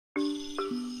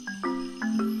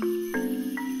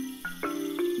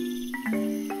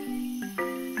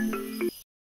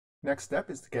Next step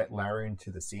is to get Larry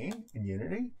into the scene in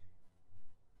Unity.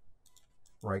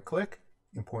 Right click,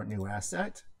 import new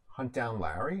asset, hunt down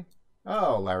Larry.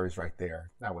 Oh, Larry's right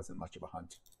there. That wasn't much of a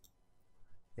hunt.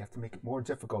 You have to make it more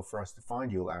difficult for us to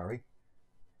find you, Larry.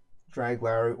 Drag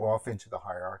Larry off into the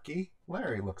hierarchy.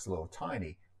 Larry looks a little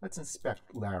tiny. Let's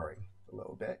inspect Larry a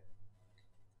little bit.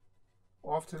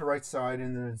 Off to the right side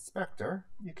in the inspector,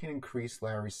 you can increase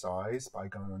Larry's size by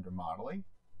going under modeling.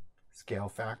 Scale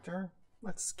factor.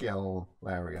 Let's scale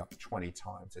Larry up 20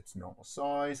 times its normal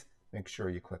size. Make sure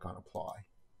you click on apply.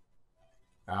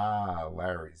 Ah,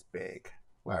 Larry's big.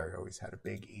 Larry always had a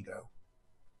big ego.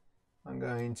 I'm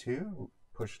going to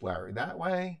push Larry that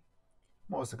way.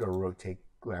 I'm also going to rotate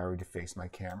Larry to face my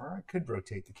camera. I could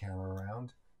rotate the camera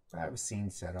around, but I have a scene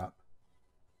set up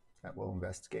that we'll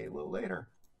investigate a little later.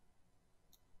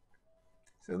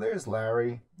 So there's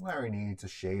Larry. Larry needs a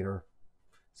shader.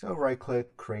 So right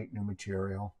click, create new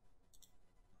material.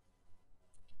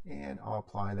 And I'll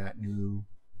apply that new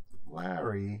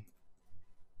Larry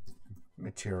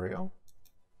material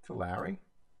to Larry.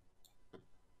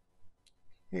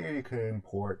 Here you could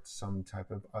import some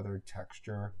type of other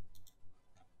texture.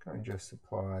 I'm going to just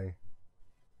apply,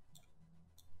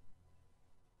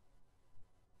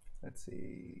 let's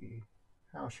see,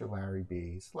 how should Larry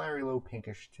be? Is Larry a little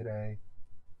pinkish today?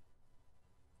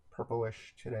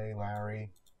 Purplish today, Larry?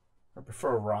 I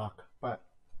prefer rock, but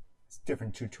it's a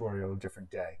different tutorial,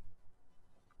 different day.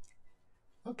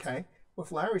 Okay,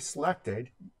 with Larry selected,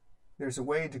 there's a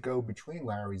way to go between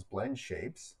Larry's blend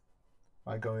shapes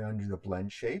by going under the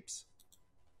blend shapes.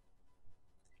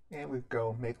 And we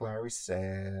go make Larry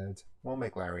sad. Won't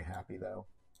make Larry happy though.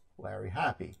 Larry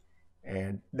happy.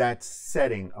 And that's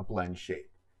setting a blend shape.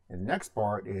 And the next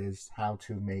part is how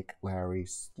to make Larry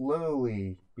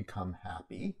slowly become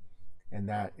happy. And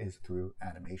that is through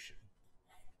animation.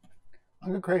 I'm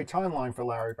going to create a timeline for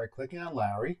Larry by clicking on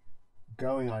Larry,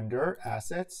 going under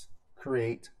Assets,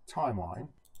 Create Timeline.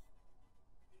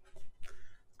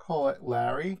 Call it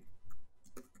Larry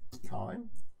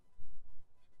Time.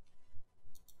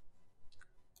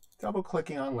 Double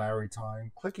clicking on Larry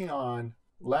Time, clicking on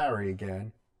Larry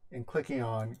again, and clicking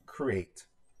on Create.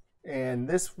 And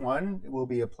this one will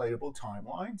be a playable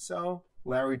timeline. So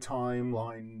Larry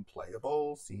Timeline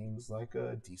Playable seems like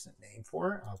a decent name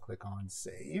for it. I'll click on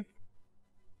Save.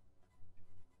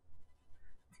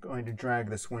 I'm going to drag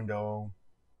this window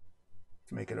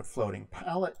to make it a floating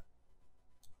palette.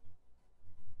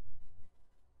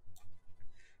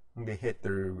 I'm going to hit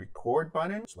the record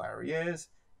button, which Larry is,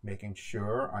 making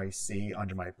sure I see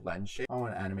under my blend shape. I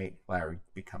want to animate Larry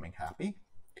becoming happy.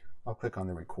 I'll click on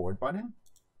the record button.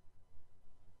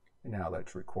 And now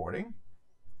that's recording.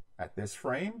 At this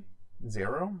frame,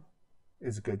 0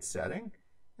 is a good setting.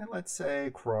 And let's say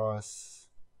across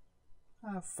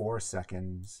 4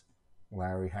 seconds,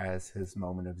 Larry has his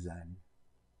moment of zen,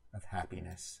 of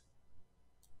happiness.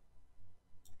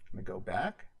 I'm going to go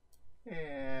back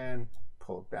and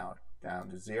pull it down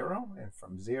to 0, and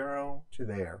from 0 to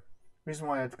there. The reason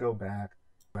why I had to go back,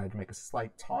 I had to make a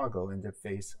slight toggle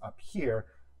interface up here,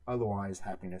 otherwise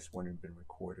happiness wouldn't have been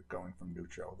recorded going from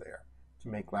neutral there. To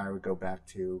make Larry go back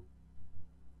to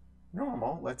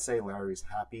normal, let's say Larry's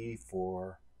happy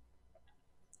for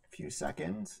a few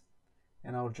seconds,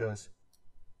 and I'll just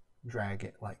drag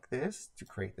it like this to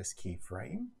create this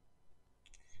keyframe.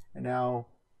 And now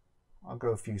I'll go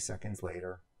a few seconds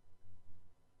later.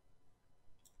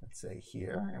 Let's say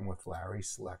here, and with Larry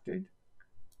selected,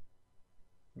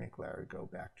 make Larry go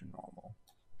back to normal.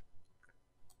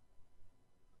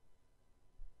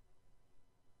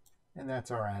 And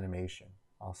that's our animation.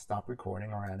 I'll stop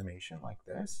recording our animation like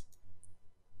this.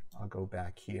 I'll go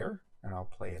back here and I'll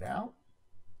play it out.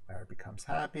 Larry becomes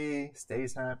happy,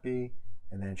 stays happy,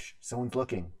 and then someone's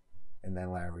looking, and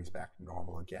then Larry's back to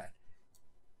normal again.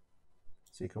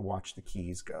 So you can watch the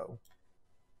keys go.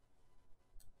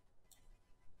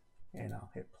 And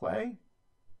I'll hit play.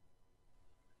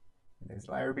 And there's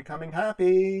Larry becoming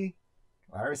happy.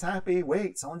 Larry's happy.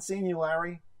 Wait, someone's seeing you,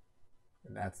 Larry.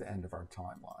 And that's the end of our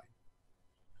timeline.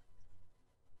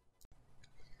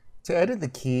 To edit the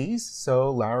keys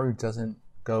so Larry doesn't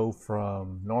go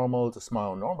from normal to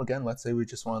smile and normal again, let's say we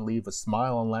just want to leave a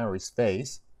smile on Larry's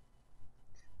face.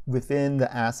 Within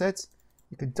the assets,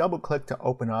 you could double click to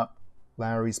open up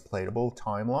Larry's playable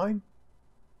timeline.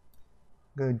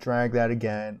 I'm going to drag that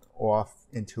again off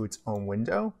into its own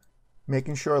window,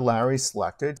 making sure Larry's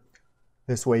selected.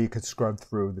 This way you could scrub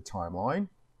through the timeline.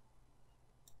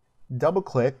 Double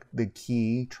click the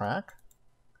key track,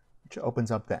 which opens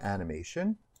up the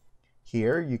animation.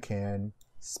 Here you can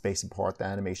space apart the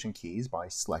animation keys by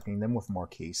selecting them with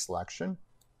Marquee Selection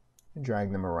and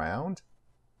drag them around.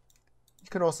 You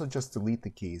could also just delete the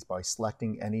keys by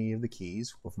selecting any of the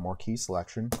keys with Marquee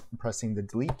Selection and pressing the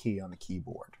Delete key on the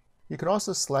keyboard. You could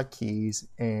also select keys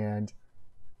and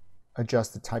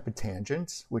adjust the type of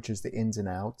tangents, which is the ins and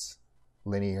outs,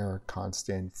 linear,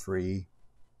 constant, free,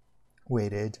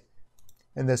 weighted,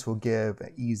 and this will give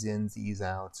ease ins, ease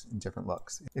outs, and different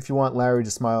looks. If you want Larry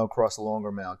to smile across a longer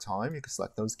amount of time, you can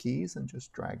select those keys and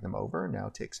just drag them over. Now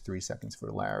it takes 3 seconds for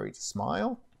Larry to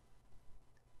smile.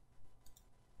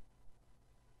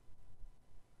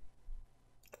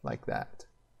 Like that.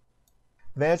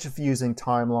 Advantage of using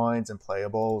timelines and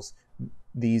playables,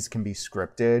 these can be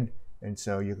scripted, and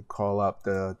so you could call up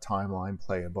the timeline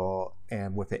playable,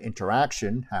 and with the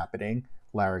interaction happening,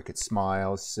 Larry could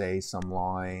smile, say some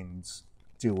lines,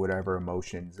 do whatever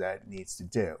emotions that needs to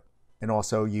do. And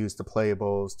also use the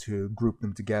playables to group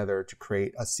them together to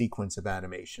create a sequence of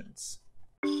animations.